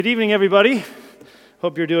Good evening, everybody.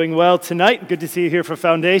 Hope you're doing well tonight. Good to see you here for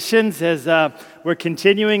Foundations as we're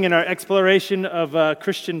continuing in our exploration of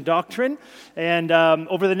Christian doctrine. And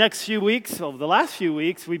over the last few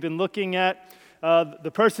weeks, we've been looking at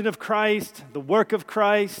the person of Christ, the work of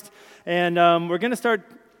Christ, and we're going to start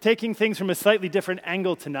taking things from a slightly different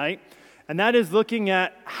angle tonight, and that is looking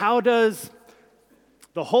at how does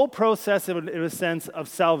the whole process, in a sense, of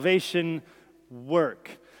salvation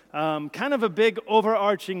work. Kind of a big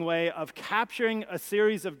overarching way of capturing a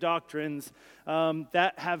series of doctrines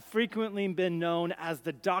that have frequently been known as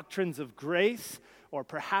the doctrines of grace, or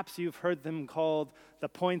perhaps you've heard them called the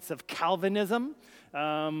points of Calvinism,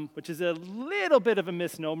 which is a little bit of a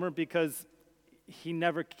misnomer because he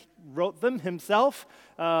never wrote them himself.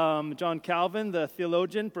 John Calvin, the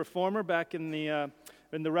theologian, performer back in the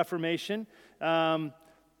Reformation.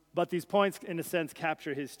 But these points, in a sense,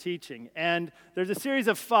 capture his teaching. And there's a series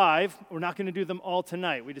of 5. We're not going to do them all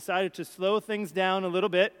tonight. We decided to slow things down a little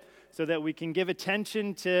bit so that we can give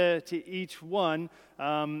attention to each one.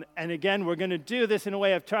 And again, we're going to do this in a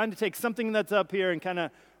way of trying to take something that's up here and kind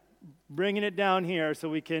of bringing it down here so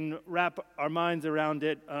we can wrap our minds around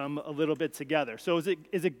it a little bit together. So is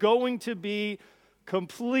it going to be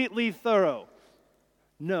completely thorough?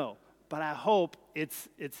 No. But I hope it's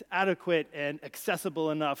adequate and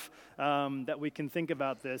accessible enough that we can think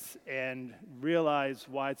about this and realize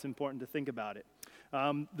why it's important to think about it.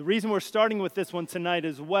 The reason we're starting with this one tonight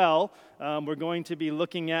as well, we're going to be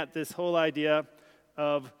looking at this whole idea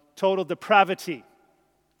of total depravity.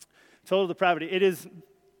 Total depravity.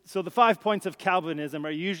 So the 5 points of Calvinism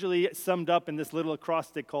are usually summed up in this little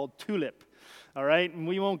acrostic called TULIP. All right, and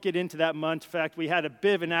we won't get into that much. In fact, we had a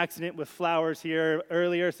bit of an accident with flowers here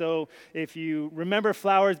earlier, so if you remember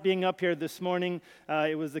flowers being up here this morning,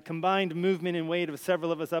 it was the combined movement and weight of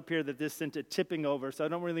several of us up here that this sent it tipping over, so I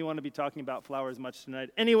don't really want to be talking about flowers much tonight.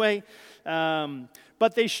 Anyway,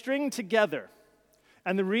 but they string together,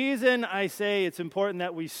 and the reason I say it's important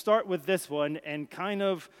that we start with this one and kind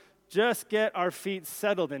of just get our feet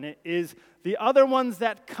settled in it is the other ones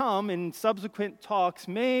that come in subsequent talks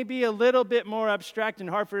may be a little bit more abstract and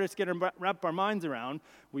hard for us to wrap our minds around.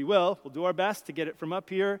 We'll do our best to get it from up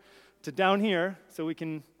here to down here so we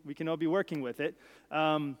can all be working with it.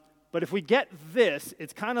 But if we get this,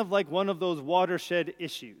 it's kind of like one of those watershed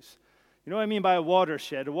issues. You know what I mean by a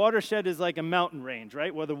watershed? A watershed is like a mountain range,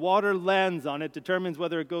 right? Where the water lands on it determines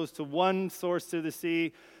whether it goes to one source to the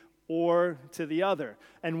sea or to the other.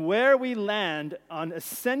 And where we land on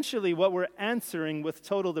essentially what we're answering with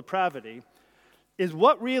total depravity is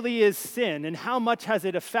what really is sin and how much has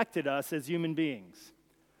it affected us as human beings.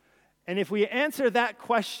 And if we answer that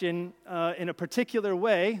question in a particular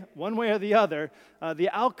way, one way or the other, the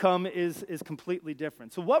outcome is completely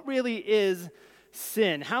different. So what really is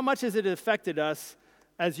sin? How much has it affected us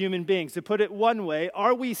as human beings? To put it one way,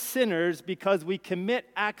 are we sinners because we commit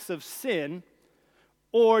acts of sin,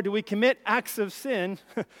 or do we commit acts of sin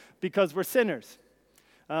because we're sinners?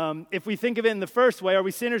 If we think of it in the first way, are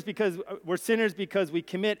we sinners because we're sinners because we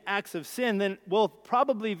commit acts of sin, then we'll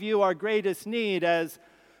probably view our greatest need as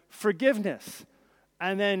forgiveness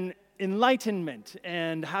and then enlightenment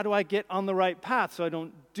and how do I get on the right path so I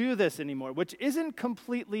don't do this anymore, which isn't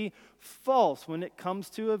completely false when it comes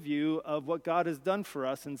to a view of what God has done for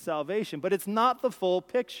us in salvation, but it's not the full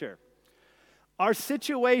picture. Our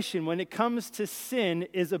situation when it comes to sin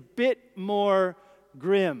is a bit more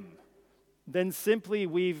grim than simply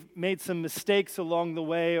we've made some mistakes along the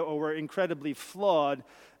way or we're incredibly flawed.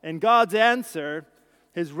 And God's answer,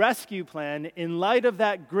 his rescue plan, in light of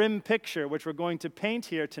that grim picture, which we're going to paint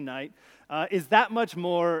here tonight, is that much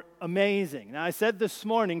more amazing. Now, I said this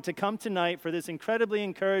morning to come tonight for this incredibly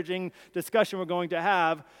encouraging discussion we're going to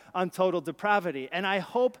have on total depravity. And I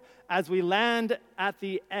hope as we land at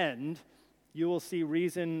the end, you will see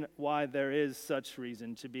reason why there is such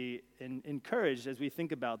reason to be encouraged as we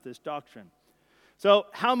think about this doctrine. So,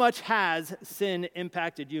 how much has sin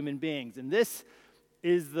impacted human beings? And this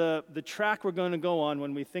is the track we're going to go on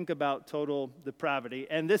when we think about total depravity.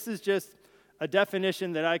 And this is just a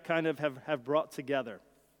definition that I kind of have brought together.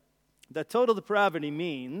 That total depravity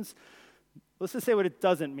means, let's just say what it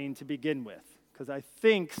doesn't mean to begin with. Because I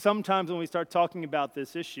think sometimes when we start talking about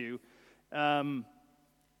this issue,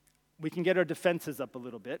 we can get our defenses up a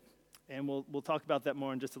little bit, and we'll talk about that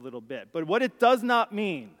more in just a little bit. But what it does not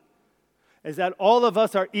mean is that all of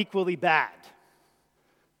us are equally bad.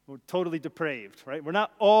 We're totally depraved, right? We're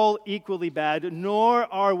not all equally bad,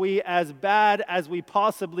 nor are we as bad as we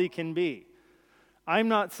possibly can be. I'm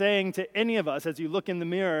not saying to any of us as you look in the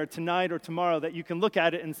mirror tonight or tomorrow that you can look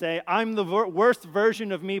at it and say, I'm the worst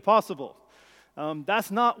version of me possible.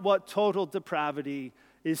 That's not what total depravity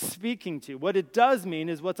is speaking to. What it does mean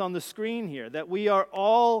is what's on the screen here, that we are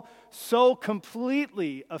all so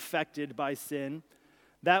completely affected by sin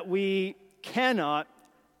that we cannot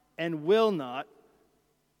and will not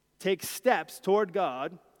take steps toward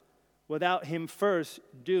God without Him first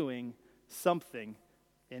doing something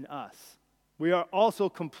in us. We are also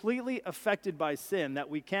completely affected by sin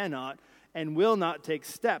that we cannot and will not take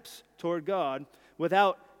steps toward God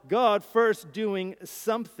without God first doing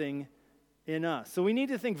something in us. So we need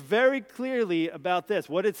to think very clearly about this,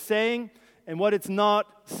 what it's saying and what it's not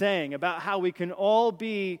saying, about how we can all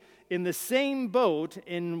be in the same boat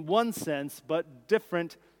in one sense, but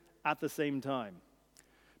different at the same time.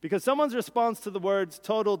 Because someone's response to the words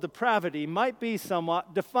total depravity might be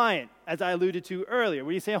somewhat defiant, as I alluded to earlier,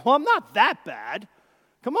 where you say, well, I'm not that bad.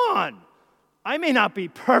 Come on. I may not be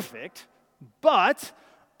perfect, but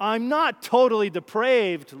I'm not totally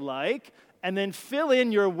depraved like, and then fill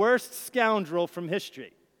in your worst scoundrel from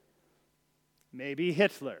history. Maybe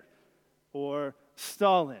Hitler, or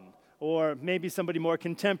Stalin, or maybe somebody more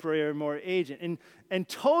contemporary or more aged. And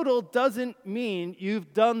total doesn't mean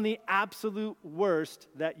you've done the absolute worst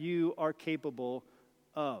that you are capable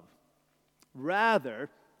of. Rather,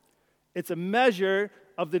 it's a measure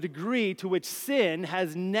of the degree to which sin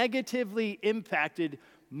has negatively impacted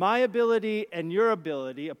my ability and your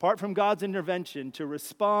ability, apart from God's intervention, to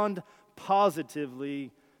respond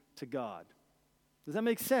positively to God. Does that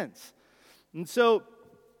make sense? And so,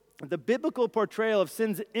 the biblical portrayal of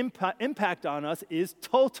sin's impact on us is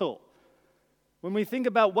total. When we think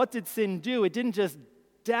about what did sin do, it didn't just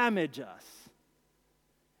damage us.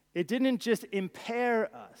 It didn't just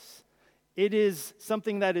impair us. It is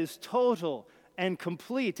something that is total and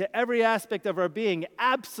complete to every aspect of our being.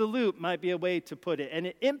 Absolute might be a way to put it. And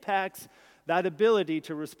it impacts that ability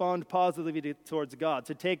to respond positively towards God,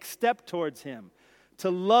 to take step towards Him, to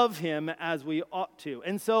love Him as we ought to.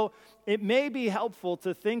 And so it may be helpful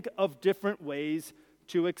to think of different ways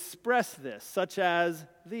to express this, such as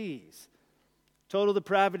these. Total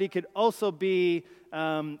depravity could also be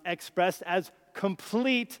expressed as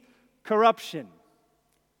complete corruption.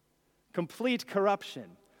 Complete corruption.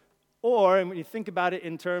 Or, and when you think about it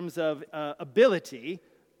in terms of ability,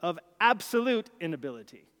 of absolute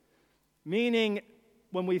inability. Meaning,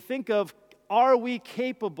 when we think of, are we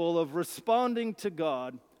capable of responding to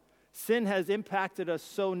God, sin has impacted us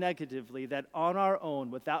so negatively that on our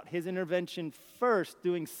own, without His intervention first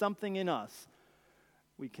doing something in us,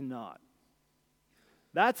 we cannot.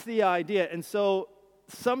 That's the idea. And so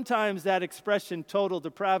sometimes that expression, total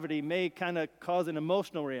depravity, may kind of cause an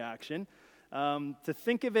emotional reaction. To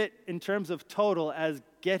think of it in terms of total as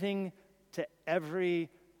getting to every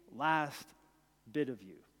last bit of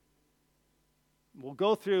you. We'll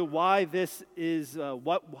go through why this is,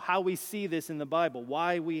 how we see this in the Bible,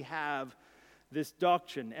 why we have this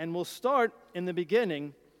doctrine. And we'll start in the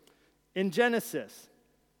beginning in Genesis.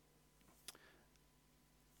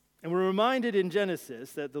 And we're reminded in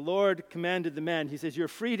Genesis that the Lord commanded the man, He says, you're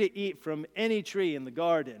free to eat from any tree in the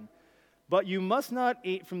garden, but you must not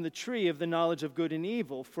eat from the tree of the knowledge of good and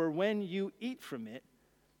evil, for when you eat from it,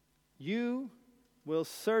 you will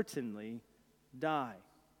certainly die.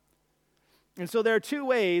 And so there are two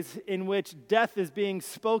ways in which death is being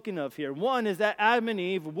spoken of here. One is that Adam and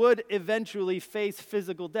Eve would eventually face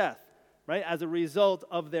physical death, right, as a result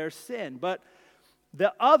of their sin. But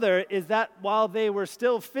the other is that while they were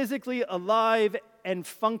still physically alive and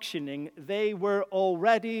functioning, they were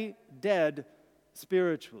already dead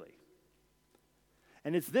spiritually.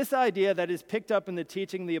 And it's this idea that is picked up in the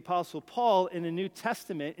teaching of the Apostle Paul in the New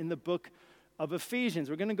Testament in the book of Ephesians.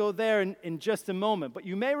 We're going to go there in just a moment. But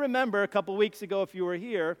you may remember a couple weeks ago, if you were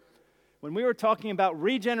here, when we were talking about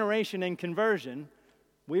regeneration and conversion,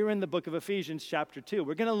 we were in the book of Ephesians chapter 2.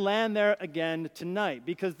 We're going to land there again tonight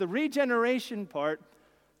because the regeneration part,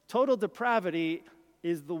 total depravity,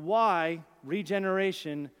 is the why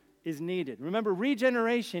regeneration is needed. Remember,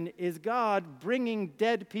 regeneration is God bringing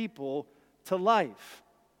dead people to life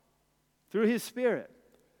through His Spirit.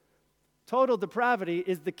 Total depravity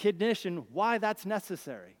is the condition why that's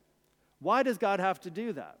necessary. Why does God have to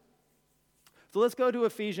do that? So let's go to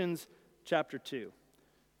Ephesians chapter 2.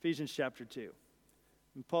 Ephesians chapter 2.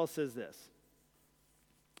 And Paul says this.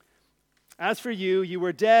 As for you, you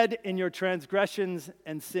were dead in your transgressions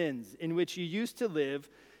and sins, in which you used to live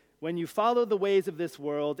when you followed the ways of this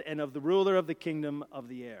world and of the ruler of the kingdom of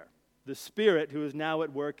the air, the Spirit who is now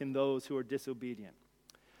at work in those who are disobedient.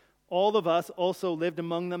 All of us also lived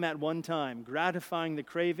among them at one time, gratifying the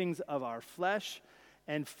cravings of our flesh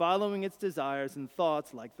and following its desires and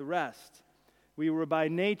thoughts like the rest. We were by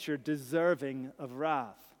nature deserving of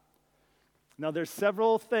wrath. Now there's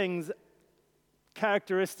several things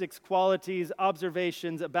characteristics, qualities,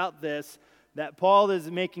 observations about this, that Paul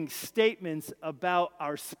is making statements about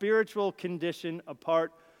our spiritual condition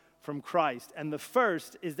apart from Christ. And the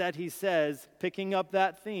first is that he says, picking up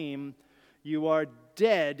that theme, you are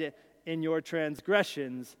dead in your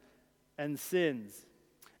transgressions and sins.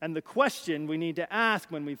 And the question we need to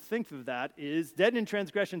ask when we think of that is, dead in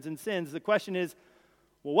transgressions and sins, the question is,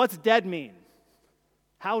 well, what's dead mean?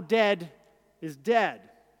 How dead is dead?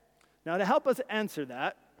 Now, to help us answer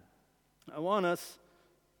that, I want us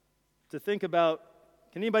to think about,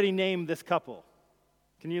 can anybody name this couple?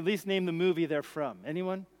 Can you at least name the movie they're from?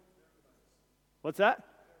 Anyone? What's that?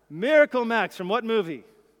 Miracle Max. From what movie?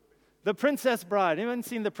 The Princess Bride. Anyone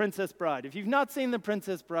seen The Princess Bride? If you've not seen The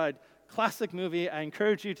Princess Bride, classic movie, I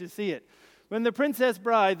encourage you to see it. When The Princess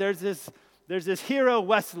Bride, there's this hero,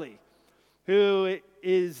 Wesley, who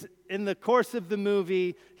is, in the course of the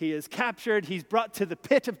movie, he is captured, he's brought to the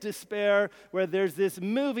pit of despair, where there's this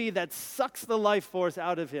movie that sucks the life force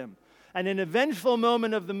out of him. And in a vengeful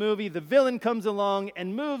moment of the movie, the villain comes along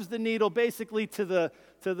and moves the needle basically to the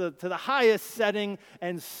highest setting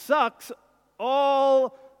and sucks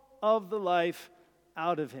all of the life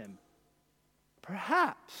out of him.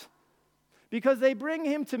 Perhaps because they bring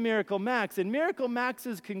him to Miracle Max, and Miracle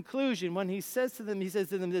Max's conclusion, when he says to them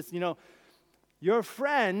this, your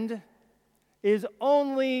friend is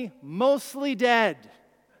only mostly dead.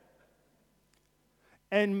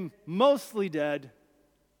 And mostly dead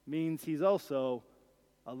means he's also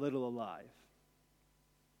a little alive.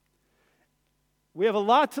 We have a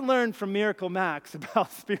lot to learn from Miracle Max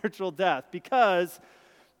about spiritual death, because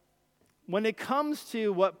when it comes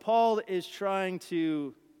to what Paul is trying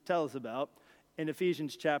to tell us about in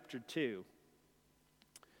Ephesians chapter 2,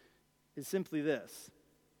 is simply this.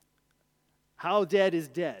 How dead is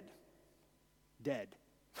dead? Dead.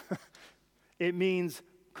 It means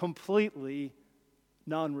completely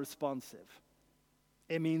non-responsive.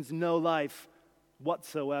 It means no life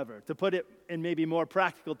whatsoever. To put it in maybe more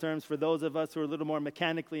practical terms for those of us who are a little more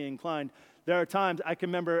mechanically inclined, there are times I can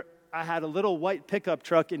remember I had a little white pickup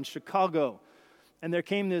truck in Chicago, and there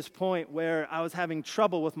came this point where I was having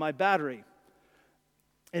trouble with my battery.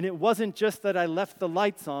 And it wasn't just that I left the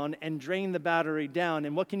lights on and drained the battery down.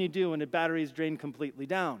 And what can you do when a battery is drained completely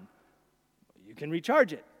down? You can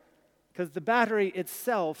recharge it, because the battery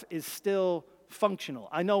itself is still functional.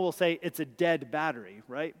 I know we'll say it's a dead battery,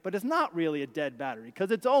 right? But it's not really a dead battery,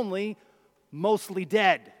 because it's only mostly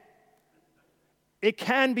dead. It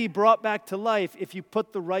can be brought back to life if you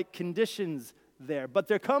put the right conditions there. But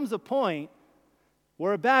there comes a point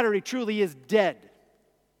where a battery truly is dead.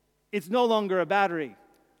 It's no longer a battery.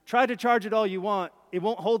 Try to charge it all you want, it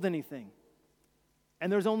won't hold anything.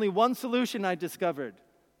 And there's only one solution I discovered.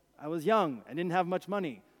 I was young, I didn't have much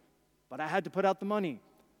money, but I had to put out the money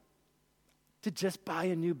to just buy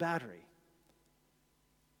a new battery.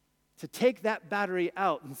 To take that battery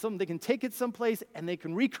out, and they can take it someplace and they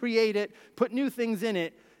can recreate it, put new things in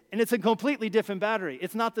it, and it's a completely different battery.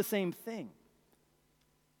 It's not the same thing.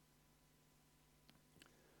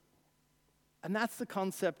 And that's the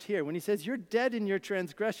concept here. When he says you're dead in your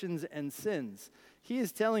transgressions and sins, he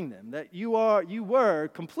is telling them that you were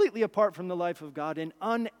completely apart from the life of God and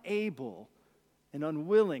unable and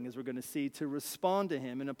unwilling, as we're going to see, to respond to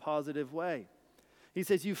him in a positive way. He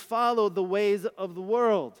says you followed the ways of the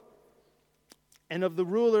world and of the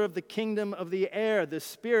ruler of the kingdom of the air, the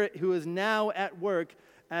spirit who is now at work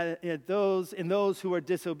in those who are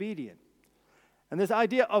disobedient. And this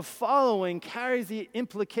idea of following carries the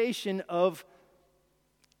implication of,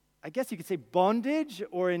 I guess you could say, bondage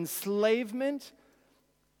or enslavement.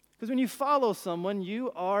 Because when you follow someone,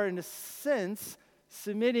 you are, in a sense,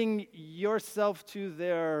 submitting yourself to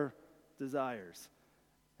their desires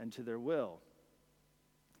and to their will.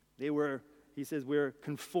 He says, we're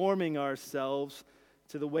conforming ourselves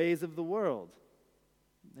to the ways of the world.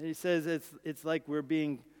 And he says it's like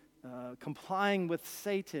we're complying with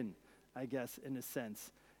Satan, I guess, in a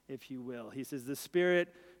sense, if you will. He says, the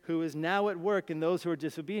spirit who is now at work in those who are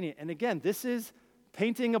disobedient. And again, this is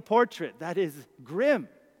painting a portrait that is grim.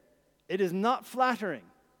 It is not flattering.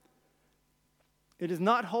 It is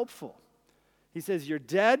not hopeful. He says, you're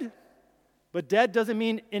dead, but dead doesn't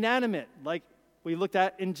mean inanimate, like we looked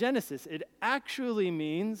at in Genesis. It actually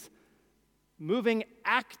means moving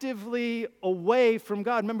actively away from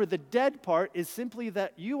God. Remember, the dead part is simply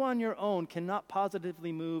that you on your own cannot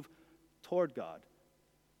positively move toward God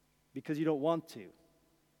because you don't want to.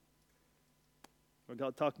 We're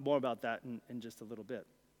going to talk more about that in just a little bit.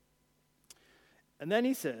 And then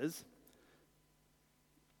he says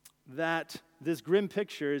that this grim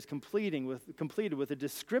picture is completed with a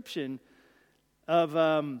description of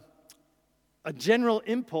a general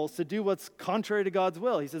impulse to do what's contrary to God's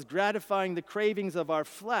will. He says, gratifying the cravings of our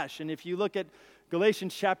flesh. And if you look at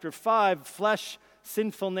Galatians chapter 5, flesh,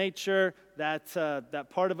 sinful nature, that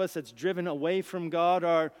part of us that's driven away from God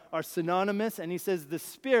are synonymous. And he says the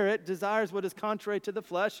Spirit desires what is contrary to the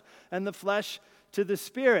flesh, and the flesh to the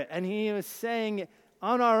Spirit. And he is saying,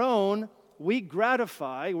 on our own,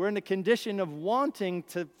 we're in a condition of wanting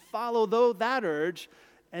to follow that urge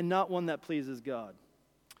and not one that pleases God.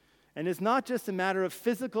 And it's not just a matter of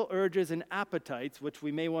physical urges and appetites, which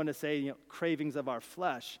we may want to say, cravings of our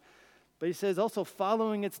flesh. But he says also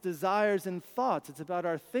following its desires and thoughts. It's about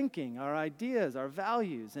our thinking, our ideas, our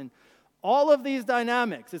values. And all of these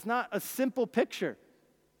dynamics, it's not a simple picture.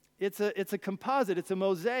 It's a composite, it's a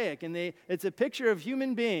mosaic. And it's a picture of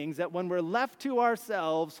human beings that when we're left to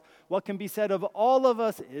ourselves, what can be said of all of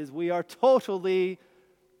us is we are totally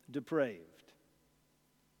depraved.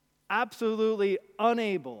 Absolutely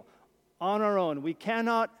unable on our own. We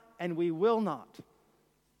cannot and we will not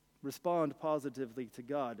respond positively to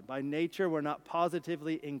God. By nature, we're not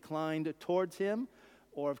positively inclined towards Him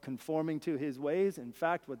or of conforming to His ways. In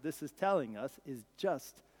fact, what this is telling us is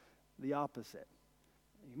just the opposite.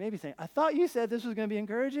 You may be saying, I thought you said this was going to be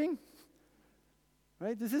encouraging.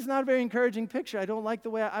 Right? This is not a very encouraging picture. I don't like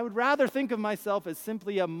the way I would rather think of myself as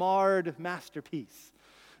simply a marred masterpiece,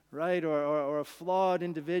 right? Or a flawed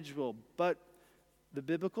individual. But the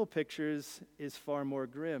biblical picture is far more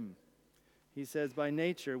grim. He says, by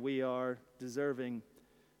nature, we are deserving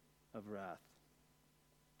of wrath.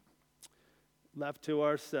 Left to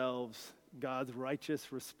ourselves, God's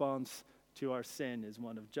righteous response to our sin is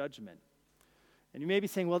one of judgment. And you may be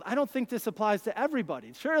saying, well, I don't think this applies to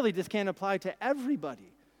everybody. Surely this can't apply to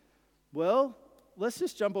everybody. Well, let's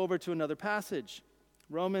just jump over to another passage.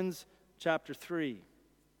 Romans chapter 3.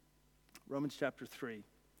 Romans chapter 3.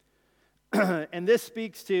 And this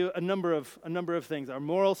speaks to a number of things. Our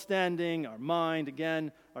moral standing, our mind,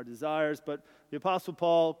 again, our desires. But the Apostle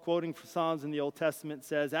Paul, quoting from Psalms in the Old Testament,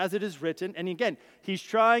 says, as it is written, and again, he's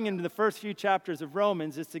trying in the first few chapters of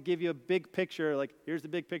Romans just to give you a big picture, like, here's the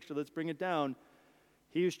big picture, let's bring it down.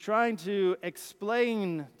 He was trying to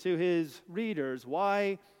explain to his readers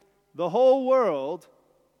why the whole world,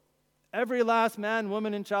 every last man,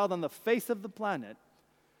 woman, and child on the face of the planet,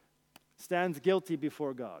 stands guilty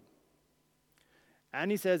before God. And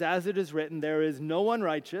he says, as it is written, there is no one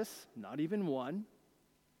righteous, not even one.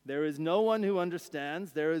 There is no one who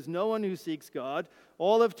understands. There is no one who seeks God.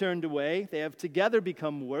 All have turned away. They have together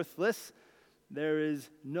become worthless. There is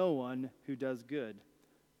no one who does good,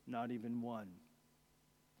 not even one.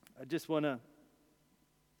 I just want to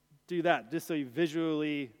do that, just so you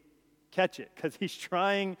visually catch it, because he's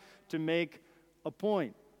trying to make a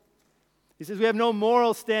point. He says we have no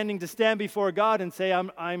moral standing to stand before God and say,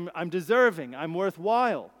 I'm deserving, I'm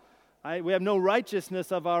worthwhile. We have no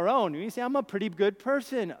righteousness of our own. You say, I'm a pretty good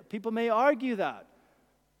person. People may argue that.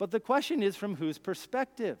 But the question is, from whose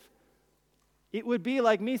perspective? It would be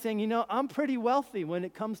like me saying, I'm pretty wealthy when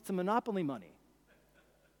it comes to monopoly money.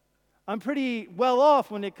 I'm pretty well off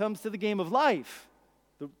when it comes to the game of life,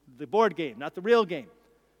 the board game, not the real game.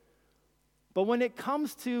 But when it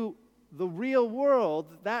comes to the real world,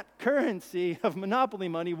 that currency of monopoly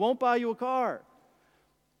money won't buy you a car.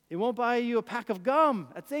 It won't buy you a pack of gum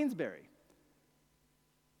at Sainsbury.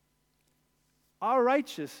 Our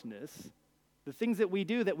righteousness, the things that we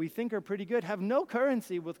do that we think are pretty good, have no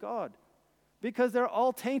currency with God because they're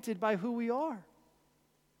all tainted by who we are.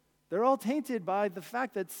 They're all tainted by the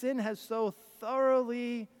fact that sin has so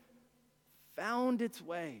thoroughly found its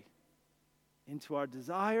way into our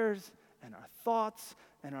desires and our thoughts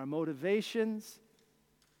and our motivations.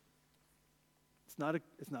 It's not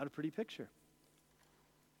a pretty picture.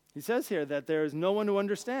 He says here that there is no one who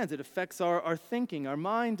understands. It affects our thinking, our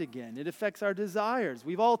mind again. It affects our desires.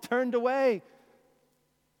 We've all turned away.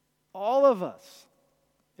 All of us.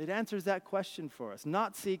 It answers that question for us.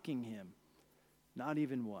 Not seeking Him. Not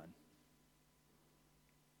even one.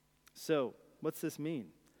 So, what's this mean?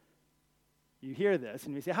 You hear this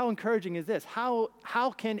and you say, how encouraging is this? How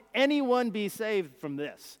can anyone be saved from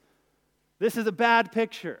this? This is a bad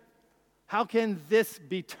picture. How can this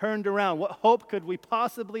be turned around? What hope could we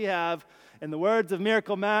possibly have? In the words of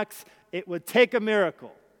Miracle Max, it would take a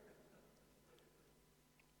miracle.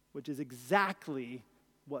 Which is exactly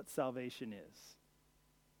what salvation is.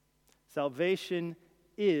 Salvation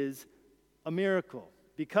is a miracle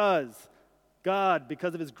because God,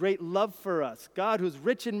 because of His great love for us, God who's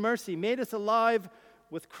rich in mercy, made us alive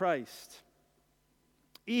with Christ,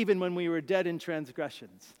 even when we were dead in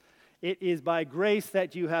transgressions. It is by grace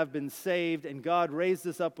that you have been saved, and God raised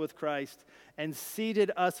us up with Christ and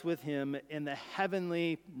seated us with him in the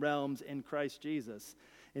heavenly realms in Christ Jesus,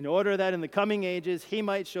 in order that in the coming ages he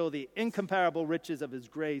might show the incomparable riches of his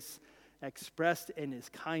grace expressed in his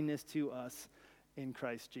kindness to us in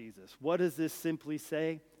Christ Jesus. What does this simply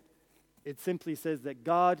say? It simply says that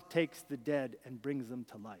God takes the dead and brings them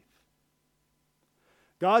to life.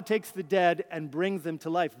 God takes the dead and brings them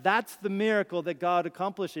to life. That's the miracle that God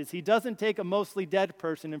accomplishes. He doesn't take a mostly dead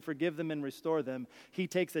person and forgive them and restore them. He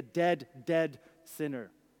takes a dead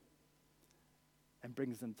sinner and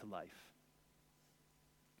brings them to life.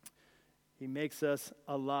 He makes us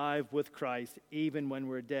alive with Christ even when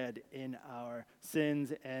we're dead in our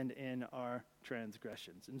sins and in our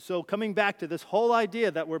transgressions. And so coming back to this whole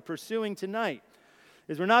idea that we're pursuing tonight,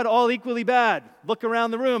 is we're not all equally bad. Look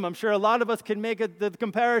around the room. I'm sure a lot of us can make the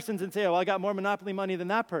comparisons and say, oh, I got more Monopoly money than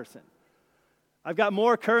that person. I've got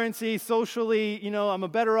more currency socially, I'm a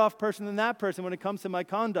better off person than that person when it comes to my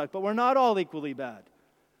conduct. But we're not all equally bad.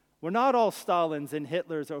 We're not all Stalins and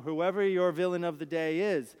Hitlers or whoever your villain of the day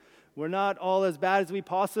is. We're not all as bad as we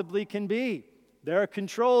possibly can be. There are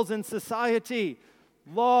controls in society,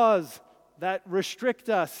 laws that restrict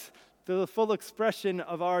us to the full expression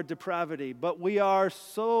of our depravity. But we are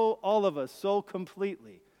all of us, so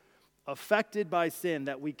completely affected by sin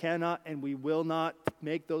that we cannot and we will not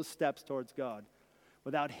make those steps towards God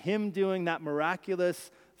without him doing that miraculous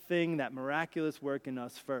thing, that miraculous work in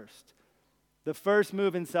us first. The first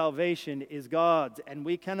move in salvation is God's, and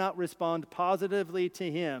we cannot respond positively to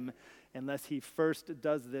him unless he first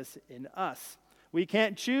does this in us. We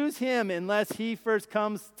can't choose him unless he first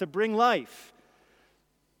comes to bring life.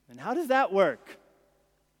 And how does that work?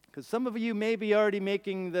 Because some of you may be already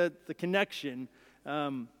making the connection.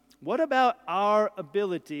 What about our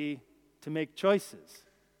ability to make choices?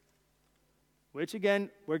 Which again,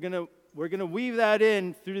 we're going to weave that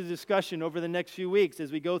in through the discussion over the next few weeks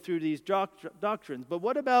as we go through these doctrines. But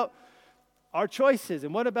what about our choices?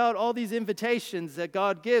 And what about all these invitations that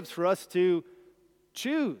God gives for us to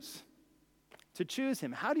choose? To choose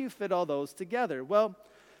him. How do you fit all those together? Well,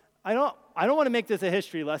 I don't want to make this a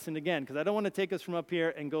history lesson again, because I don't want to take us from up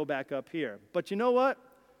here and go back up here. But you know what?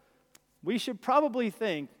 We should probably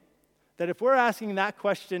think that if we're asking that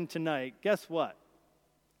question tonight, guess what?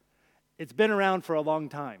 It's been around for a long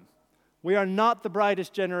time. We are not the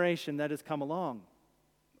brightest generation that has come along.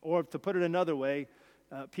 Or to put it another way,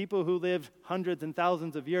 people who lived hundreds and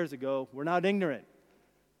thousands of years ago were not ignorant.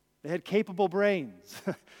 They had capable brains,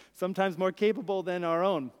 sometimes more capable than our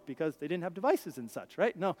own, because they didn't have devices and such,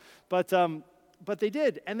 right? No, but they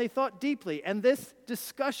did, and they thought deeply. And this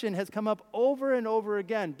discussion has come up over and over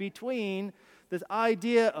again between this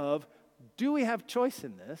idea of, do we have choice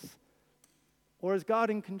in this, or is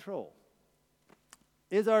God in control?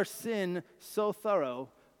 Is our sin so thorough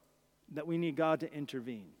that we need God to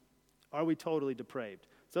intervene? Are we totally depraved?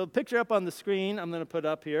 So the picture up on the screen I'm going to put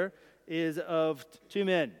up here is of two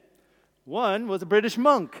men. One was a British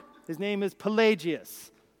monk. His name is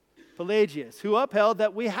Pelagius, who upheld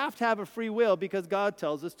that we have to have a free will because God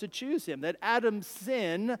tells us to choose him. That Adam's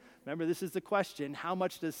sin, remember this is the question, how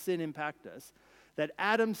much does sin impact us? That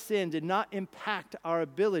Adam's sin did not impact our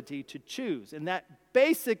ability to choose. And that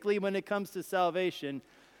basically when it comes to salvation,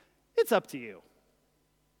 it's up to you.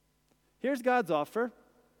 Here's God's offer.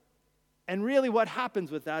 And really what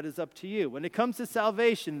happens with that is up to you. When it comes to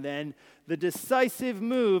salvation, then, the decisive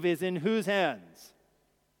move is in whose hands?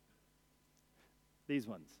 These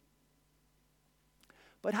ones.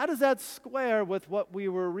 But how does that square with what we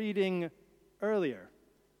were reading earlier?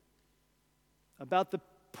 About the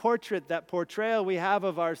portrayal we have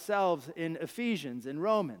of ourselves in Ephesians and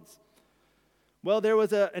Romans. Well, there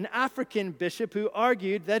was an African bishop who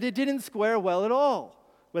argued that it didn't square well at all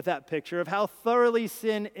with that picture of how thoroughly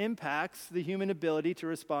sin impacts the human ability to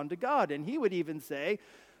respond to God. And he would even say,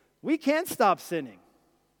 we can't stop sinning.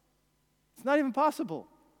 It's not even possible.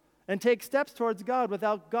 And take steps towards God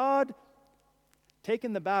without God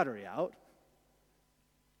taking the battery out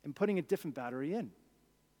and putting a different battery in.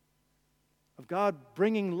 Of God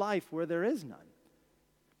bringing life where there is none.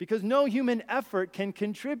 Because no human effort can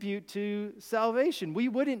contribute to salvation. We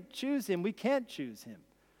wouldn't choose him. We can't choose him.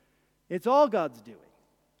 It's all God's doing.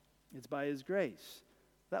 It's by his grace.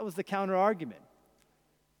 That was the counter-argument.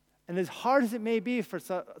 And as hard as it may be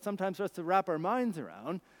sometimes for us to wrap our minds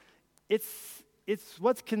around, it's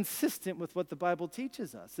what's consistent with what the Bible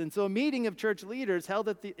teaches us. And so a meeting of church leaders held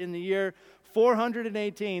in the year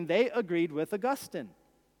 418, they agreed with Augustine,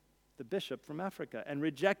 the bishop from Africa, and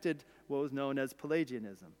rejected what was known as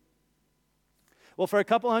Pelagianism. Well, for a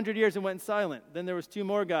couple hundred years it went silent. Then there was two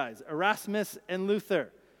more guys, Erasmus and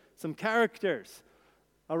Luther. Some characters.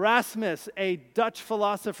 Erasmus, a Dutch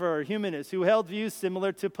philosopher or humanist who held views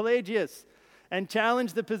similar to Pelagius and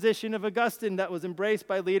challenged the position of Augustine that was embraced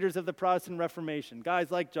by leaders of the Protestant Reformation,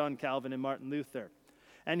 guys like John Calvin and Martin Luther.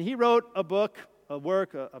 And he wrote a book, a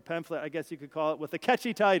work, a pamphlet, I guess you could call it, with a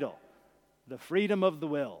catchy title, The Freedom of the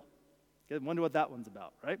Will. I wonder what that one's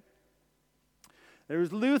about, right?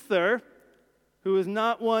 There's Luther, who is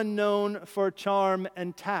not one known for charm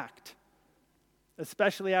and tact,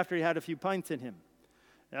 especially after he had a few pints in him.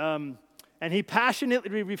 And he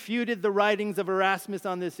passionately refuted the writings of Erasmus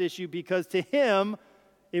on this issue because to him,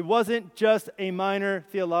 it wasn't just a minor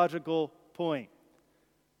theological point,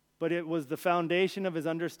 but it was the foundation of his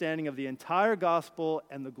understanding of the entire gospel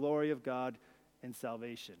and the glory of God in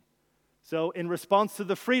salvation. So in response to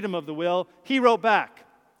the freedom of the will, he wrote back.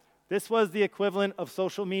 This was the equivalent of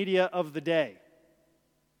social media of the day.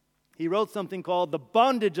 He wrote something called The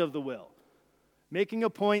Bondage of the Will, making a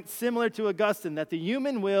point similar to Augustine that the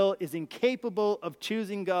human will is incapable of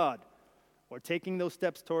choosing God or taking those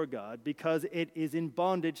steps toward God because it is in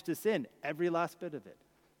bondage to sin, every last bit of it.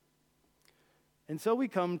 And so we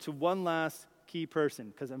come to one last key person,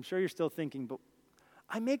 because I'm sure you're still thinking, but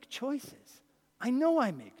I make choices. I know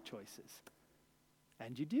I make choices.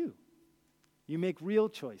 And you do. You make real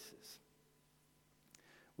choices.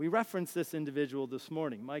 We referenced this individual this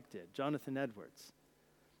morning, Mike did, Jonathan Edwards.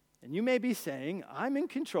 And you may be saying, I'm in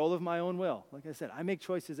control of my own will. Like I said, I make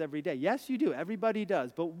choices every day. Yes, you do. Everybody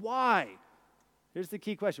does. But why? Here's the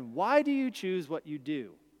key question. Why do you choose what you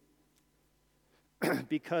do?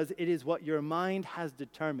 Because it is what your mind has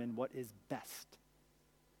determined what is best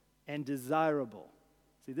and desirable.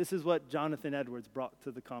 See, this is what Jonathan Edwards brought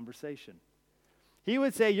to the conversation. He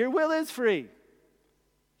would say, your will is free.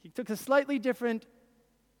 He took a slightly different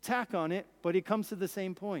tack on it, but he comes to the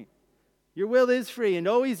same point. Your will is free and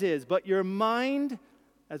always is, but your mind,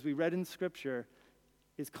 as we read in Scripture,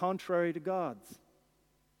 is contrary to God's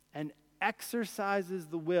and exercises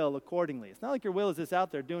the will accordingly. It's not like your will is just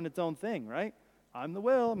out there doing its own thing, right? I'm the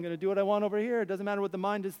will. I'm going to do what I want over here. It doesn't matter what the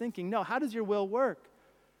mind is thinking. No, how does your will work?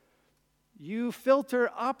 You filter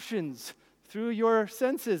options through your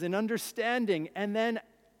senses and understanding, and then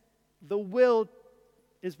the will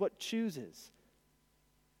is what chooses.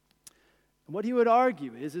 What he would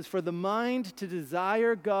argue is for the mind to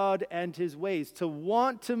desire God and his ways, to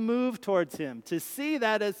want to move towards him, to see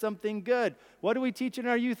that as something good. What do we teach in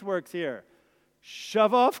our youth works here?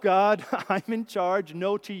 Shove off God, I'm in charge,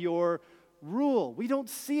 no to your rule. We don't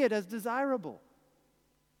see it as desirable.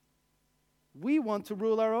 We want to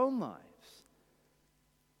rule our own lives.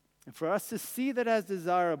 And for us to see that as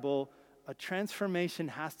desirable, a transformation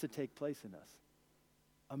has to take place in us.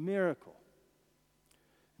 A miracle.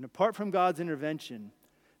 And apart from God's intervention,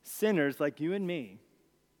 sinners like you and me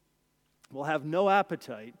will have no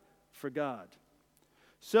appetite for God.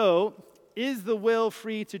 So, is the will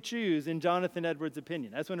free to choose, in Jonathan Edwards'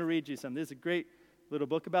 opinion? I just want to read you some. This is a great little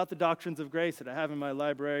book about the doctrines of grace that I have in my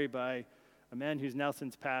library by a man who's now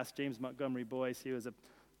since passed, James Montgomery Boyce. He was a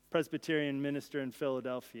Presbyterian minister in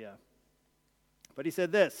Philadelphia. But he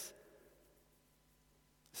said this,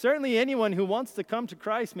 certainly anyone who wants to come to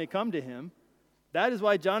Christ may come to him. That is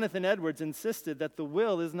why Jonathan Edwards insisted that the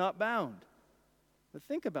will is not bound. But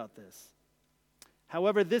think about this.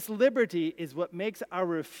 However, this liberty is what makes our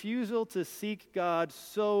refusal to seek God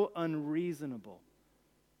so unreasonable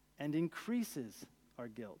and increases our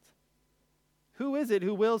guilt. Who is it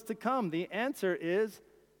who wills to come? The answer is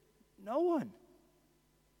no one,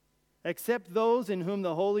 except those in whom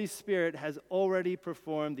the Holy Spirit has already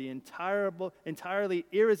performed the entirely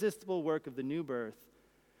irresistible work of the new birth,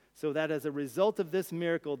 so that as a result of this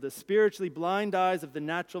miracle, the spiritually blind eyes of the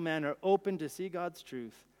natural man are opened to see God's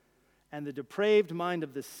truth, and the depraved mind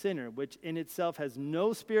of the sinner, which in itself has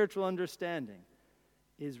no spiritual understanding,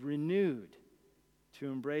 is renewed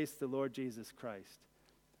to embrace the Lord Jesus Christ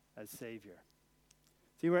as Savior.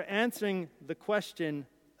 See, we're answering the question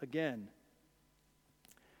again.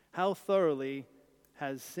 How thoroughly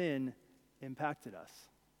has sin impacted us?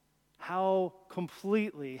 How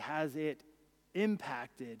completely has it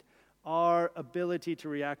impacted our ability to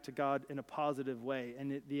react to God in a positive way?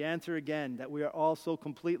 And the answer again, that we are all so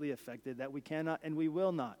completely affected that we cannot and we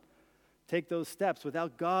will not take those steps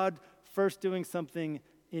without God first doing something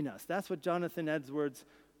in us. That's what Jonathan Edwards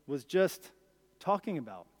was just talking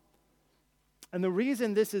about. And the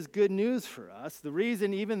reason this is good news for us, the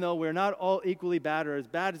reason even though we're not all equally bad or as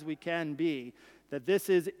bad as we can be, that this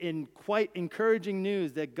is in quite encouraging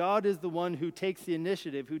news that God is the one who takes the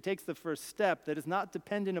initiative, who takes the first step, that is not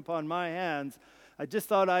dependent upon my hands. I just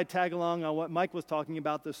thought I'd tag along on what Mike was talking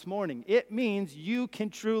about this morning. It means you can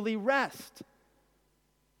truly rest.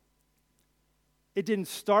 It didn't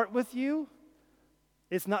start with you.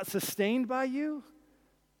 It's not sustained by you.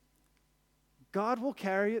 God will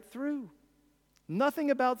carry it through.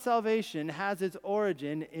 Nothing about salvation has its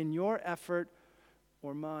origin in your effort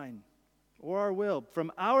or mine or our will.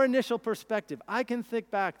 From our initial perspective, I can think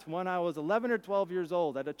back to when I was 11 or 12 years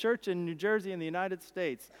old at a church in New Jersey in the United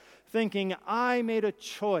States, thinking I made a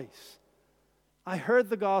choice. I heard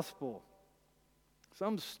the gospel.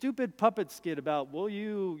 Some stupid puppet skit about, will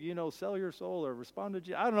you sell your soul or respond to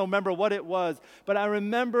Jesus? I don't remember what it was, but I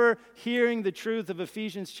remember hearing the truth of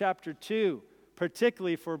Ephesians chapter 2,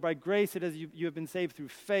 particularly for by grace it is you have been saved through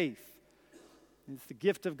faith. It's the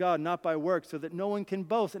gift of God, not by works, so that no one can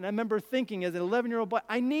boast. And I remember thinking as an 11-year-old boy,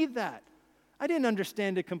 I need that. I didn't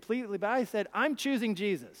understand it completely, but I said, I'm choosing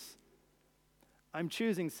Jesus. I'm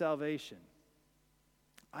choosing salvation.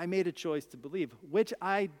 I made a choice to believe, which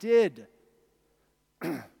I did.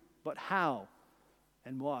 But how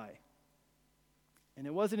and why? And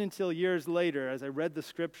it wasn't until years later, as I read the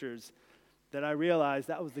scriptures, that I realized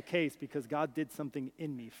that was the case because God did something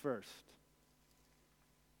in me first.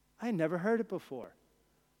 I had never heard it before.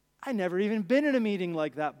 I never even been in a meeting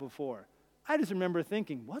like that before. I just remember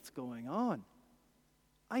thinking, what's going on?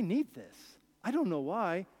 I need this. I don't know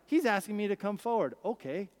why. He's asking me to come forward.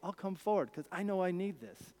 Okay, I'll come forward because I know I need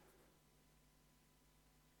this.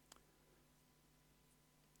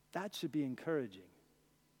 That should be encouraging.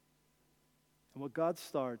 And what God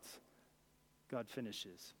starts, God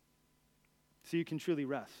finishes. So you can truly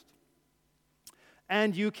rest.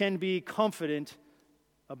 And you can be confident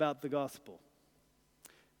about the gospel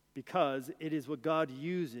because it is what God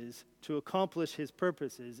uses to accomplish his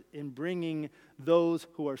purposes in bringing those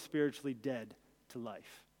who are spiritually dead to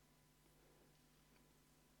life.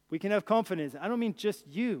 We can have confidence. I don't mean just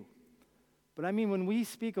you, but I mean when we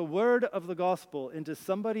speak a word of the gospel into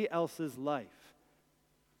somebody else's life,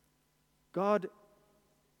 God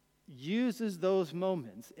uses those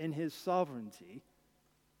moments in his sovereignty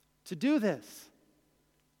to do this.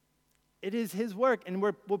 It is his work, and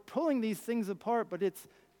we're pulling these things apart, but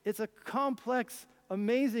it's a complex,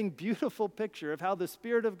 amazing, beautiful picture of how the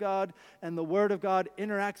Spirit of God and the Word of God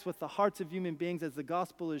interacts with the hearts of human beings as the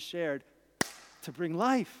gospel is shared to bring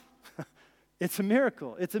life. It's a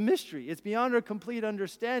miracle. It's a mystery. It's beyond our complete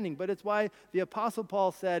understanding, but it's why the Apostle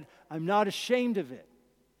Paul said, I'm not ashamed of it.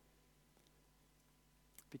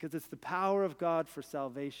 Because it's the power of God for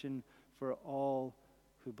salvation for all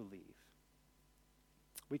who believe.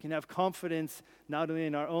 We can have confidence not only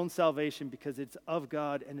in our own salvation because it's of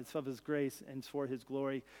God and it's of his grace and it's for his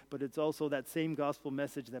glory, but it's also that same gospel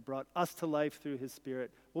message that brought us to life through his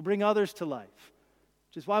Spirit will bring others to life,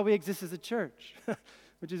 which is why we exist as a church,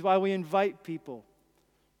 which is why we invite people,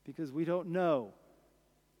 because we don't know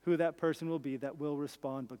who that person will be that will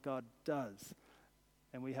respond, but God does,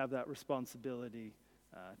 and we have that responsibility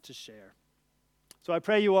to share. So I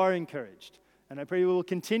pray you are encouraged, and I pray you will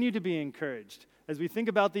continue to be encouraged as we think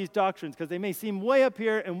about these doctrines, because they may seem way up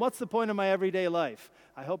here, and what's the point of my everyday life?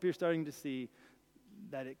 I hope you're starting to see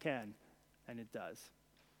that it can, and it does.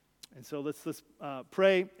 And so let's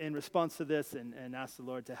pray in response to this and ask the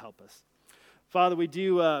Lord to help us. Father, we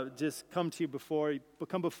do just come before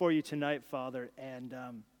you tonight, Father, and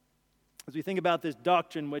as we think about this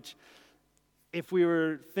doctrine, which if we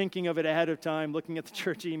were thinking of it ahead of time, looking at the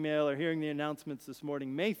church email or hearing the announcements this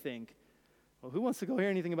morning, may think, well, who wants to go hear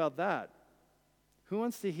anything about that? Who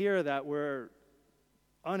wants to hear that we're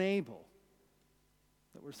unable,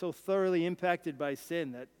 that we're so thoroughly impacted by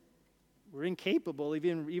sin, that we're incapable of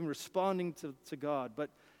even responding to God? But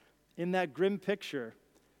in that grim picture,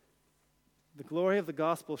 the glory of the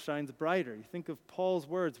gospel shines brighter. You think of Paul's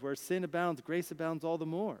words, where sin abounds, grace abounds all the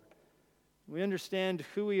more. We understand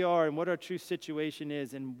who we are and what our true situation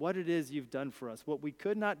is and what it is you've done for us. What we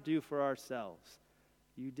could not do for ourselves,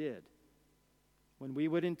 you did. When we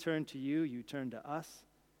wouldn't turn to you, you turned to us.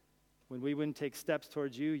 When we wouldn't take steps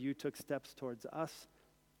towards you, you took steps towards us.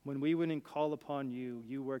 When we wouldn't call upon you,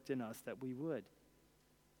 you worked in us that we would.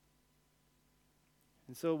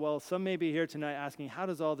 And so while some may be here tonight asking, how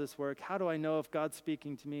does all this work? How do I know if God's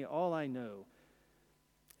speaking to me? All I know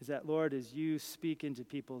is that, Lord, as you speak into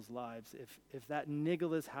people's lives, if that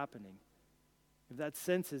niggle is happening, if that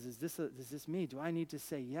sense is this me? Do I need to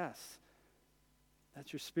say yes?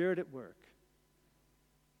 That's your Spirit at work.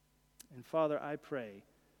 And Father, I pray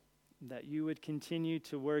that you would continue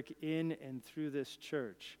to work in and through this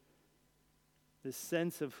church, this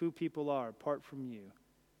sense of who people are apart from you,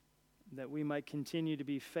 that we might continue to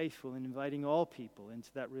be faithful in inviting all people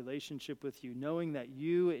into that relationship with you, knowing that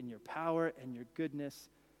you in your power and your goodness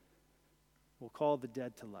will call the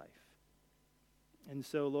dead to life. And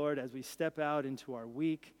so, Lord, as we step out into our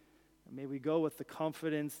week, And may we go with the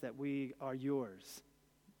confidence that we are yours,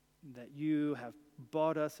 that you have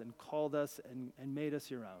bought us and called us and made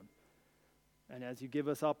us your own. And as you give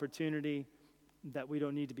us opportunity, that we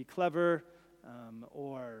don't need to be clever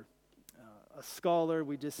or a scholar.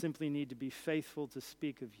 We just simply need to be faithful to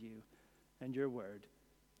speak of you and your word,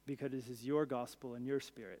 because it is your gospel and your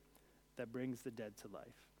spirit that brings the dead to life.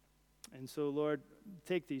 And so, Lord,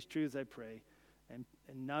 take these truths, I pray, and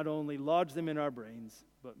not only lodge them in our brains,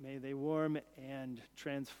 but may they warm and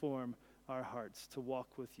transform our hearts to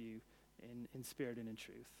walk with you in spirit and in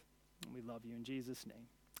truth. And we love you in Jesus' name.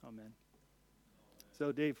 Amen.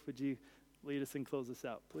 So, Dave, would you lead us and close us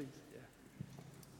out, please? Yeah.